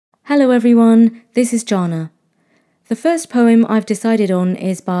Hello everyone, this is Jana. The first poem I've decided on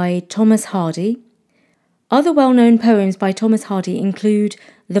is by Thomas Hardy. Other well-known poems by Thomas Hardy include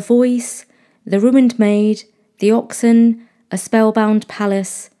The Voice, The Ruined Maid, The Oxen, A Spellbound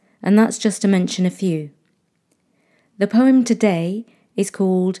Palace, and that's just to mention a few. The poem today is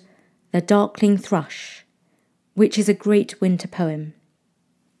called The Darkling Thrush, which is a great winter poem.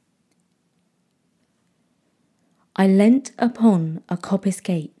 I leant upon a coppice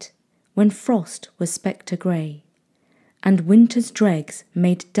gate when frost was spectre-grey, and winter's dregs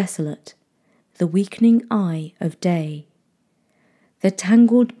made desolate the weakening eye of day. The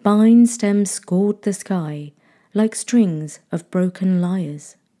tangled bine-stems scored the sky like strings of broken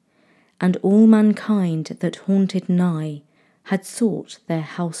lyres, and all mankind that haunted nigh had sought their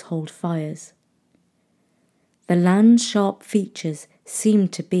household fires. The land's sharp features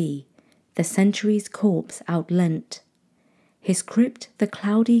seemed to be the century's corpse outleant, his crypt the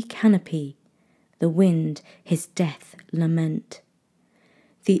cloudy canopy, the wind his death-lament.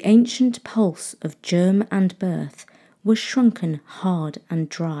 The ancient pulse of germ and birth was shrunken hard and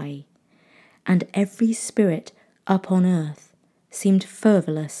dry, and every spirit up on earth seemed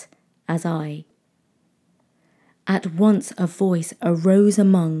fervourless as I. At once a voice arose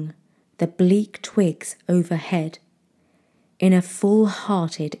among the bleak twigs overhead, in a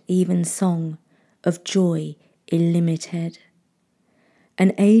full-hearted evensong of joy illimited.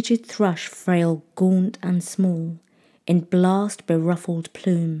 An aged thrush, frail, gaunt and small, in blast-beruffled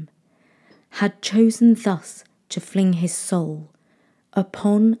plume, had chosen thus to fling his soul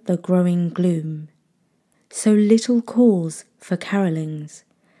upon the growing gloom. So little cause for carolings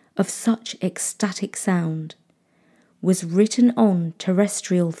of such ecstatic sound was written on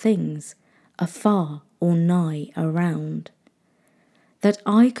terrestrial things afar or nigh around, that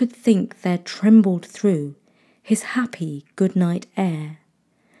I could think there trembled through his happy good-night air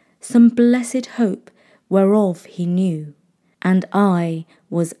some blessed hope whereof he knew, and I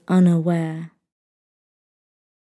was unaware.